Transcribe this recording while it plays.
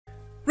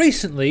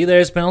Recently, there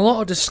has been a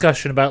lot of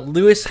discussion about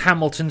Lewis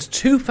Hamilton's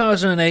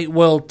 2008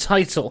 world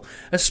title,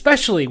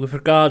 especially with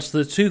regards to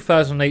the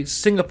 2008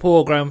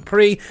 Singapore Grand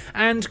Prix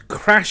and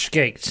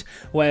Crashgate,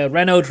 where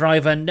Renault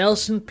driver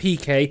Nelson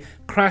Piquet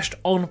crashed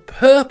on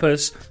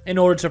purpose in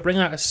order to bring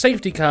out a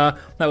safety car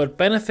that would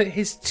benefit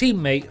his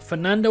teammate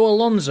Fernando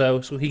Alonso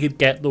so he could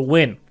get the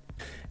win.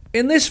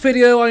 In this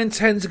video, I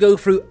intend to go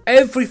through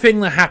everything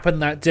that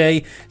happened that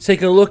day,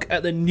 take a look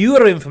at the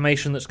newer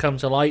information that's come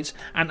to light,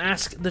 and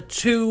ask the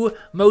two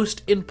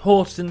most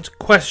important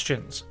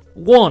questions.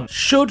 1.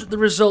 Should the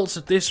results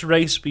of this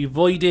race be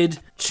voided?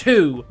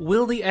 2.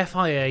 Will the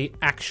FIA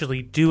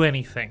actually do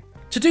anything?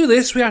 To do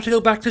this, we have to go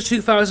back to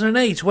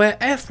 2008, where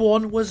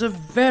F1 was a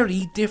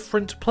very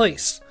different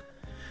place.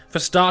 For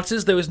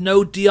starters, there was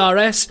no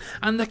DRS,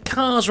 and the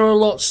cars are a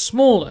lot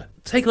smaller.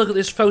 Take a look at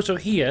this photo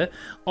here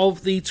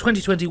of the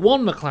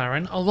 2021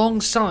 McLaren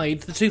alongside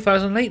the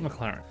 2008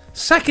 McLaren.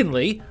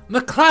 Secondly,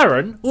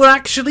 McLaren were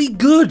actually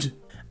good,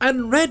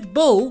 and Red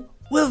Bull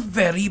were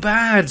very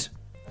bad.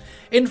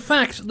 In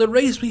fact, the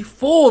race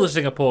before the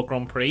Singapore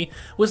Grand Prix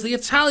was the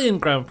Italian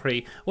Grand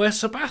Prix, where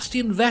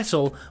Sebastian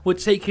Vettel would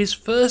take his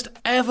first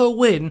ever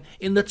win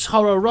in the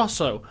Toro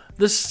Rosso,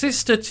 the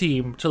sister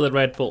team to the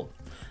Red Bull.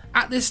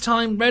 At this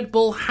time, Red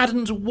Bull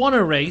hadn't won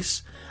a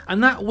race,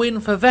 and that win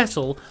for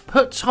Vettel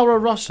put Toro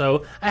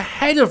Rosso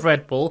ahead of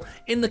Red Bull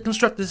in the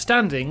constructors'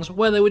 standings,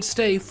 where they would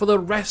stay for the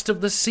rest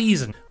of the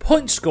season.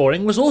 Point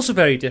scoring was also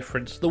very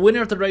different. The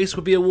winner of the race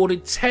would be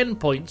awarded 10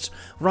 points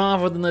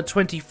rather than the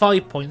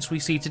 25 points we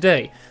see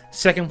today.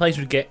 Second place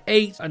would get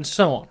 8, and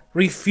so on.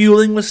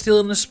 Refueling was still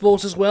in the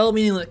sport as well,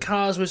 meaning that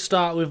cars would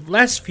start with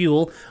less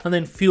fuel and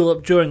then fuel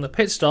up during the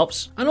pit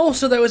stops. And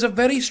also there was a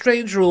very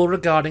strange rule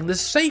regarding the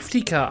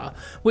safety car,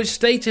 which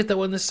stated that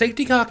when the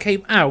safety car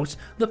came out,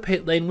 the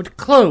pit lane would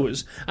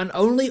close and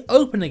only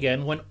open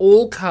again when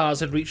all cars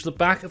had reached the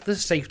back of the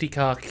safety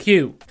car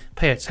queue.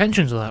 Pay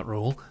attention to that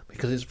rule,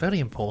 because it's very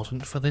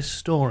important for this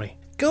story.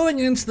 Going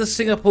into the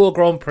Singapore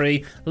Grand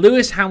Prix,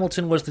 Lewis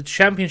Hamilton was the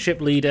championship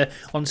leader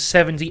on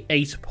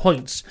 78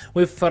 points,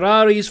 with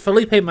Ferrari's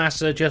Felipe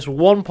Massa just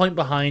 1 point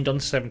behind on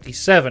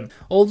 77,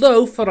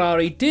 although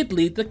Ferrari did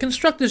lead the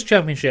Constructors'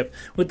 Championship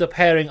with the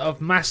pairing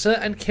of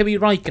Massa and Kimi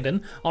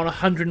Räikkönen on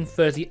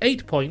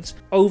 138 points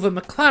over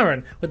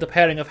McLaren with the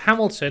pairing of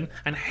Hamilton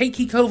and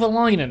Heikki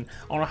Kovalainen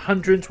on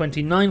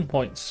 129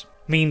 points.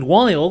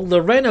 Meanwhile,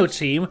 the Renault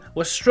team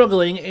was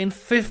struggling in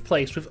 5th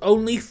place with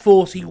only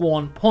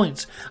 41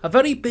 points, a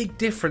very big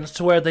difference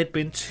to where they'd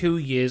been 2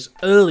 years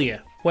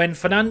earlier, when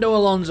Fernando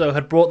Alonso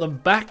had brought them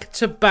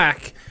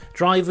back-to-back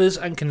Drivers'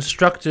 and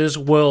Constructors'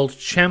 World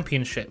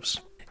Championships.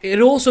 It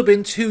had also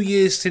been 2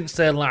 years since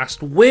their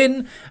last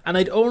win, and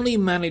they'd only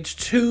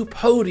managed 2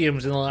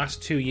 podiums in the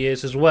last 2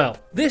 years as well.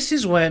 This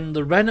is when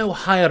the Renault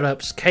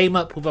higher-ups came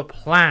up with a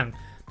plan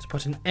to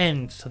put an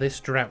end to this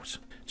drought.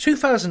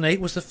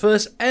 2008 was the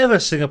first ever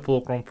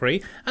Singapore Grand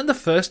Prix and the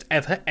first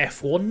ever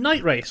F1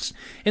 night race.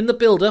 In the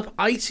build-up,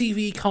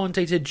 ITV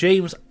commentator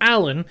James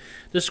Allen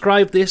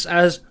described this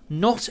as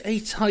not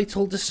a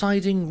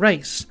title-deciding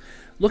race.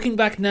 Looking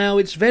back now,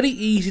 it's very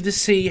easy to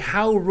see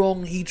how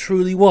wrong he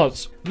truly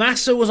was.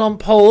 Massa was on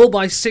pole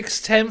by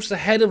 6/10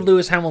 ahead of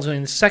Lewis Hamilton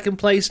in 2nd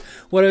place,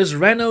 whereas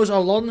Renault's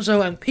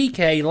Alonso and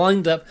Piquet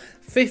lined up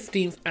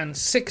 15th and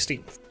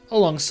 16th.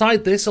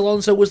 Alongside this,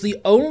 Alonso was the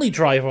only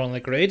driver on the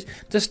grid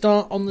to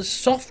start on the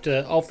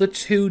softer of the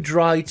 2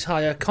 dry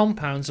tyre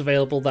compounds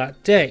available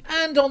that day.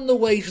 And on the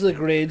way to the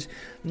grid,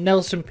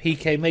 Nelson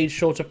Piquet made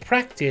sure to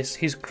practice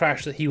his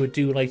crash that he would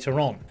do later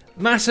on.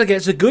 Massa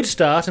gets a good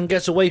start and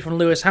gets away from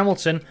Lewis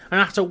Hamilton,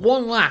 and after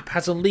 1 lap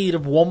has a lead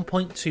of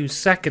 1.2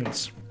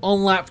 seconds.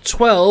 On lap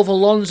 12,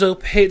 Alonso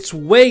pits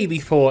way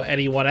before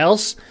anyone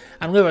else,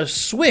 and with a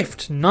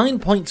swift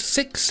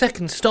 9.6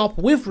 second stop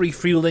with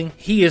refueling,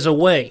 he is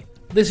away.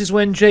 This is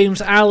when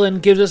James Allen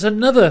gives us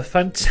another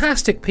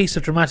fantastic piece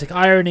of dramatic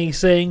irony,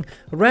 saying,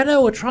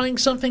 Renault are trying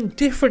something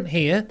different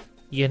here.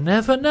 You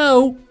never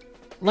know.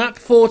 Lap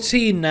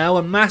 14 now,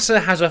 and Massa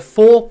has a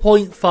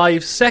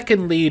 4.5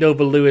 second lead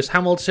over Lewis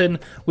Hamilton,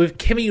 with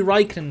Kimi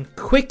Räikkönen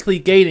quickly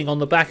gaining on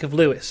the back of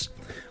Lewis.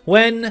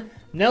 When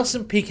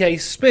Nelson Piquet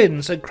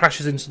spins and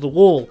crashes into the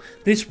wall,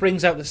 this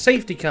brings out the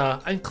safety car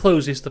and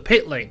closes the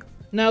pit lane.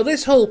 Now,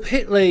 this whole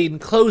pit lane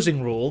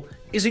closing rule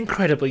is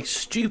incredibly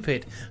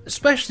stupid,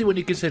 especially when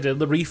you consider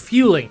the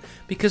refueling,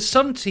 because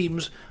some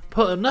teams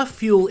put enough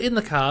fuel in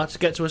the car to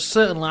get to a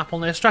certain lap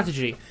on their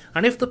strategy,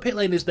 and if the pit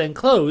lane is then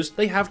closed,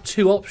 they have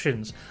 2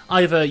 options.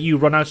 Either you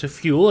run out of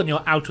fuel and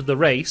you're out of the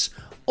race,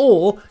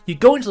 or you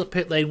go into the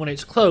pit lane when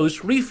it's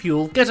closed,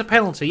 refuel, get a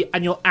penalty,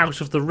 and you're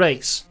out of the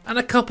race. And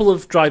a couple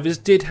of drivers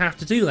did have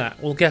to do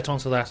that. We'll get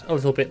onto that a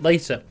little bit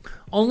later.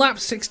 On lap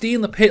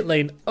 16, the pit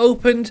lane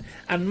opened,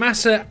 and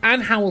Massa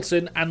and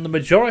Hamilton and the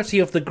majority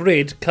of the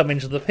grid come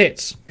into the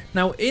pits.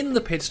 Now, in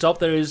the pit stop,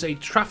 there is a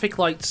traffic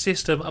light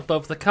system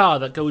above the car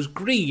that goes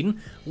green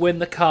when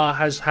the car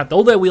has had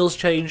all their wheels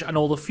changed and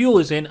all the fuel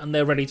is in and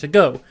they're ready to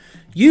go.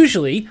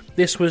 Usually,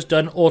 this was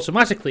done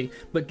automatically,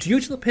 but due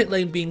to the pit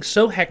lane being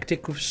so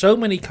hectic with so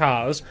many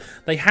cars,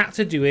 they had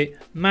to do it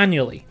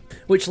manually.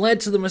 which led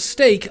to the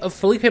mistake of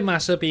Felipe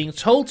Massa being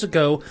told to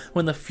go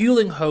when the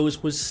fueling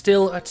hose was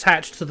still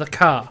attached to the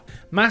car.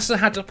 Massa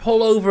had to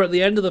pull over at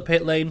the end of the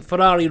pit lane,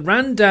 Ferrari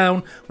ran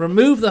down,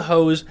 removed the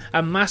hose,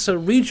 and Massa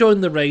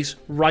rejoined the race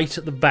right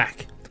at the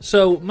back.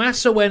 So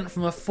Massa went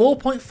from a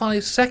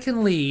 4.5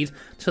 second lead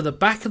to the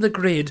back of the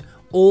grid,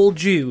 all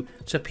due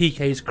to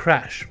Piquet's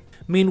crash.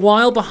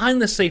 Meanwhile,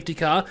 behind the safety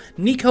car,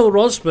 Nico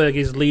Rosberg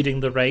is leading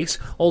the race,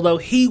 although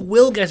he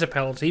will get a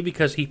penalty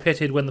because he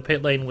pitted when the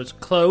pit lane was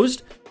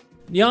closed.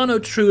 Jarno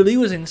Trulli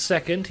was in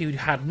second, who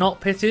had not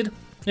pitted.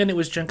 Then it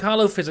was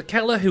Giancarlo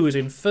Fisichella, who was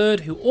in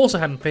third, who also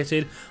hadn't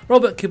pitted.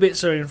 Robert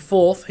Kubica in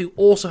fourth, who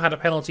also had a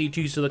penalty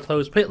due to the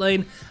closed pit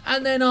lane.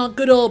 And then our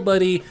good old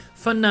buddy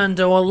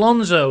Fernando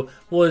Alonso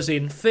was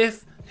in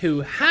fifth,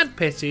 who had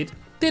pitted,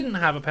 didn't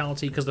have a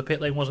penalty because the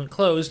pit lane wasn't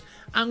closed,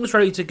 and was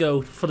ready to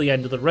go for the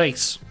end of the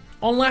race.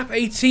 On lap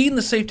 18,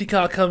 the safety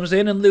car comes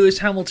in and Lewis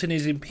Hamilton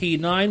is in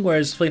P9,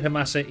 whereas Felipe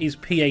Massa is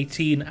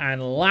P18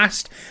 and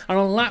last. And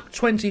on lap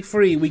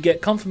 23, we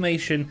get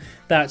confirmation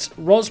that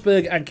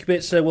Rosberg and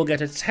Kubica will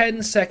get a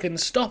 10-second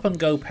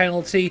stop-and-go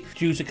penalty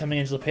due to coming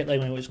into the pit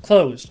lane when it was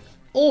closed.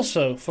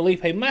 Also,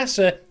 Felipe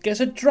Massa gets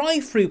a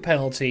drive-through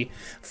penalty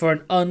for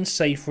an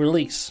unsafe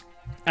release.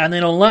 And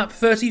then on lap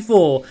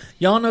 34,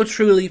 Jarno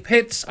Trulli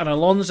pits and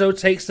Alonso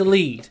takes the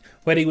lead,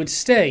 where he would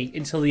stay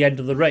until the end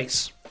of the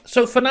race.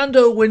 So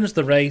Fernando wins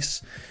the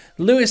race,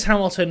 Lewis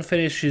Hamilton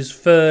finishes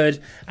third,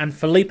 and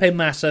Felipe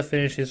Massa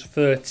finishes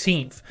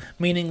 13th,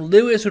 meaning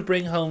Lewis would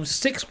bring home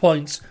 6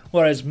 points,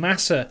 whereas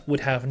Massa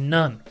would have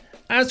none.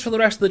 As for the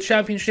rest of the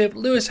championship,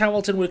 Lewis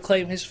Hamilton would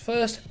claim his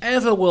first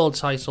ever world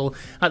title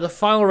at the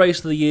final race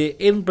of the year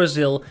in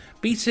Brazil,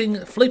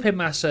 beating Felipe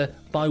Massa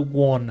by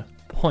 1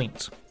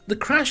 point. The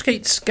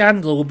Crashgate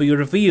scandal would be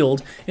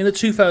revealed in the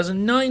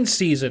 2009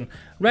 season.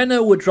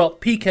 Renault would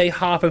drop Piquet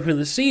halfway through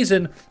the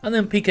season, and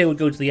then Piquet would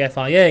go to the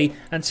FIA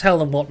and tell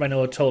them what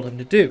Renault had told him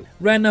to do.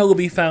 Renault would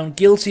be found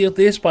guilty of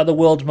this by the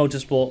World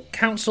Motorsport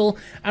Council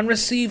and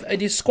receive a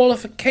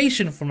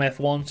disqualification from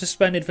F1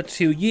 suspended for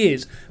 2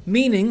 years,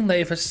 meaning that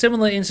if a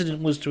similar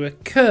incident was to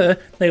occur,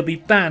 they would be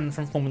banned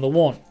from Formula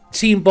 1.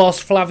 Team boss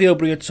Flavio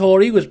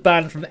Briatore was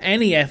banned from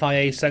any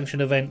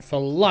FIA-sanctioned event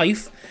for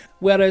life,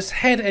 whereas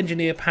head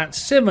engineer Pat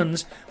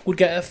Simmons would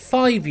get a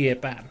 5-year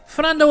ban.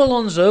 Fernando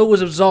Alonso was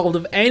absolved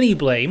of any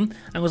blame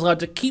and was allowed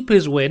to keep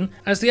his win,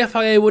 as the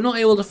FIA were not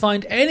able to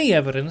find any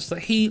evidence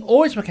that he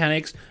or his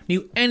mechanics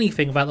knew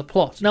anything about the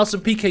plot.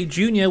 Nelson Piquet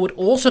Jr. would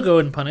also go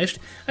unpunished,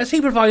 as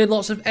he provided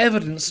lots of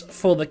evidence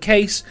for the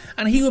case,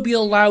 and he would be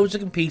allowed to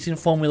compete in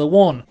Formula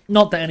 1.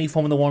 Not that any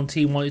Formula 1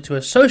 team wanted to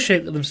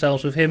associate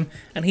themselves with him,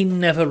 and he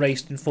never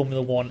raced in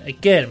Formula 1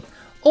 again.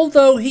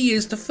 Although he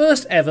is the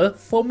first ever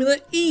Formula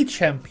E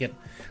champion,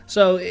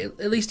 so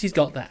at least he's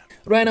got that.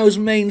 Renault's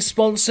main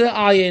sponsor,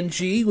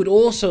 ING, would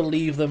also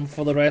leave them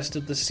for the rest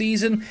of the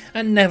season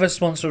and never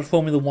sponsor a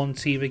Formula 1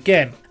 team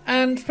again.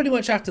 And pretty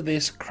much after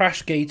this,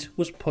 Crashgate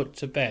was put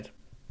to bed.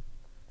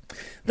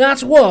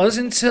 That was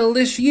until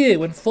this year,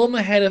 when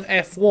former head of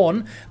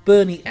F1,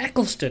 Bernie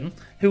Ecclestone,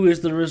 who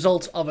is the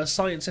result of a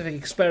scientific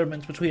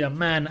experiment between a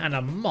man and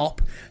a mop,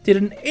 did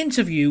an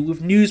interview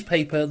with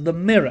newspaper The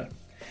Mirror.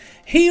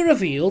 He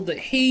revealed that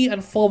he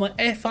and former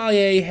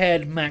FIA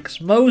head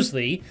Max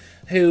Mosley,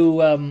 who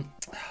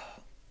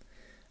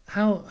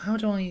how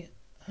do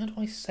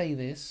I say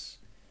this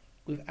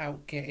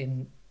without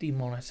getting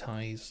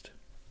demonetized?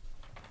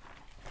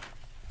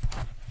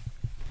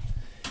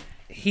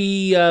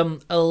 He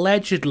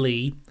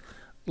allegedly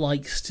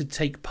likes to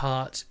take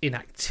part in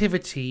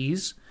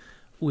activities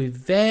with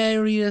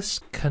various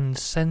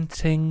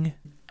consenting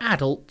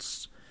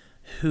adults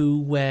who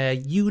wear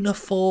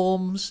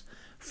uniforms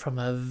from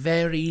a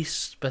very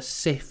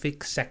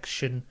specific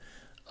section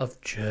of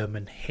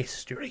German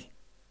history.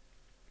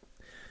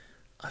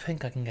 I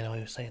think I can get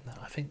away with saying that.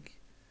 I think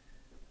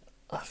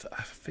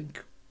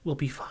we'll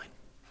be fine.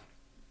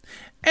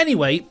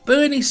 Anyway,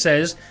 Bernie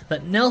says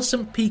that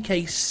Nelson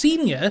Piquet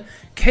Sr.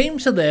 came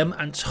to them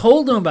and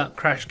told them about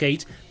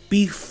Crashgate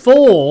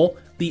before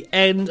the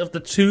end of the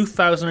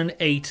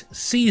 2008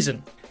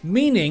 season,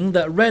 meaning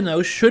that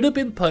Renault should have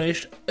been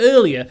punished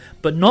earlier,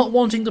 but not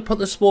wanting to put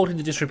the sport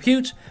into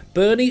disrepute,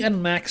 Bernie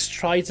and Max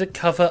tried to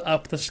cover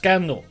up the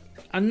scandal.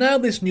 And now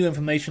this new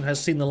information has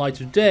seen the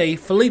light of day,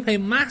 Felipe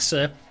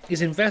Massa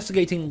is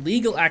investigating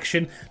legal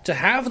action to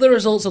have the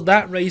results of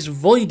that race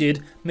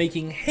voided,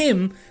 making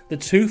him the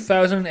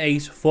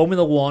 2008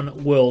 Formula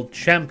 1 World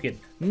Champion.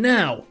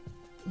 Now,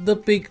 the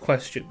big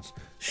questions.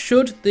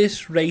 Should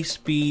this race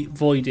be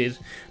voided?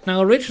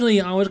 Now, originally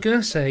I was going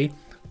to say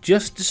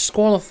just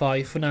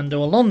disqualify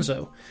Fernando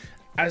Alonso,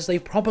 as they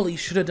probably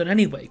should have done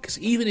anyway, because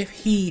even if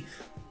he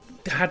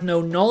had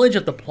no knowledge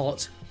of the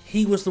plot,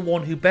 he was the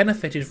one who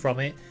benefited from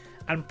it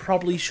and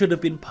probably should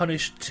have been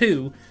punished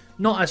too.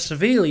 Not as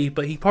severely,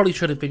 but he probably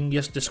should have been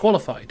just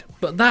disqualified.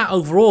 But that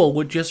overall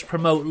would just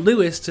promote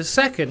Lewis to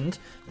second,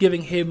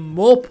 giving him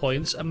more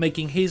points and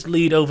making his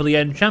lead over the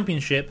end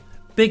championship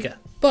bigger.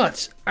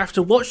 But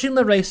after watching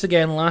the race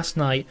again last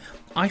night,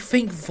 I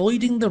think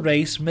voiding the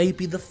race may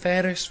be the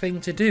fairest thing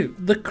to do.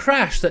 The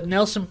crash that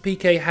Nelson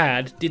Piquet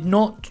had did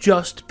not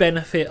just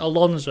benefit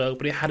Alonso,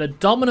 but it had a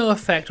domino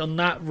effect on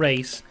that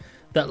race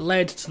that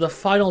led to the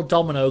final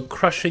domino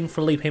crushing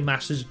Felipe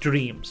Massa's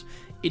dreams.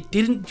 It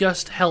didn't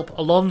just help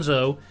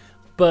Alonso,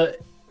 but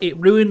it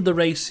ruined the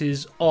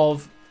races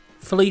of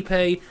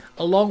Felipe,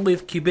 along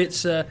with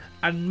Kubica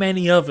and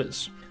many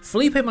others.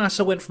 Felipe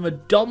Massa went from a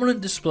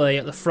dominant display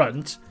at the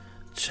front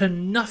to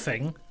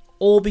nothing,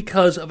 all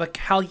because of a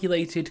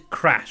calculated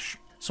crash.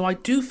 So I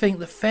do think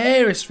the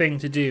fairest thing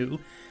to do,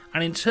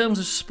 and in terms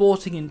of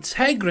sporting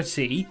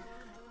integrity,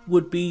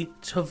 would be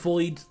to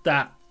void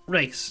that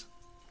race,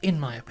 in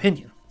my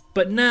opinion.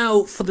 But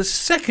now for the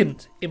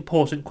second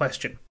important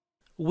question.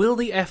 Will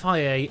the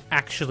FIA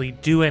actually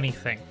do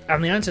anything?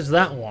 And the answer to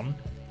that one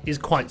is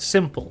quite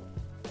simple.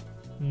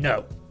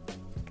 No.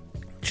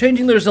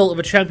 Changing the result of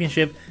a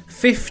championship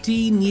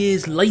 15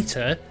 years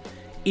later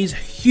is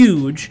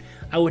huge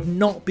and would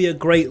not be a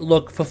great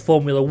look for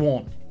Formula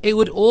 1. It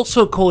would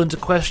also call into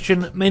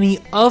question many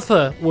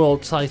other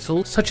world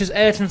titles, such as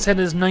Ayrton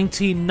Senna's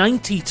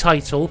 1990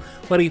 title,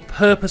 where he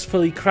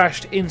purposefully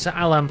crashed into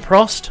Alain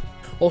Prost,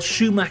 or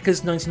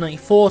Schumacher's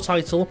 1994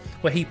 title,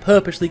 where he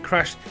purposely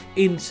crashed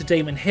into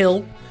Damon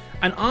Hill.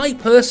 And I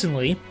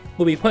personally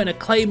will be putting a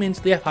claim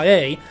into the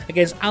FIA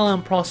against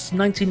Alain Prost's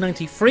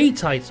 1993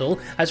 title,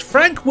 as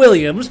Frank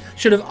Williams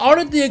should have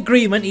honoured the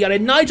agreement he had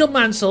in Nigel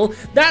Mansell.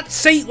 That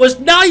seat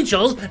was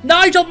Nigel's.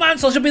 Nigel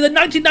Mansell should be the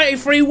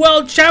 1993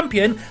 world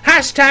champion.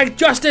 Hashtag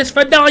justice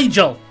for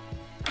Nigel.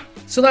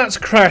 So that's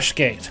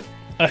Crashgate.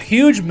 A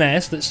huge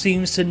mess that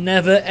seems to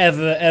never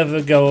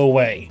ever go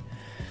away.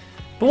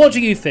 But what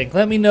do you think?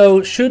 Let me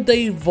know, should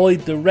they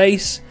void the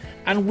race?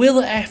 And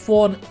will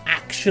F1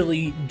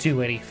 actually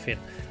do anything?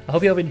 I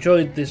hope you have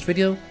enjoyed this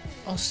video.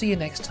 I'll see you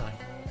next time.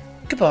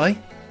 Goodbye.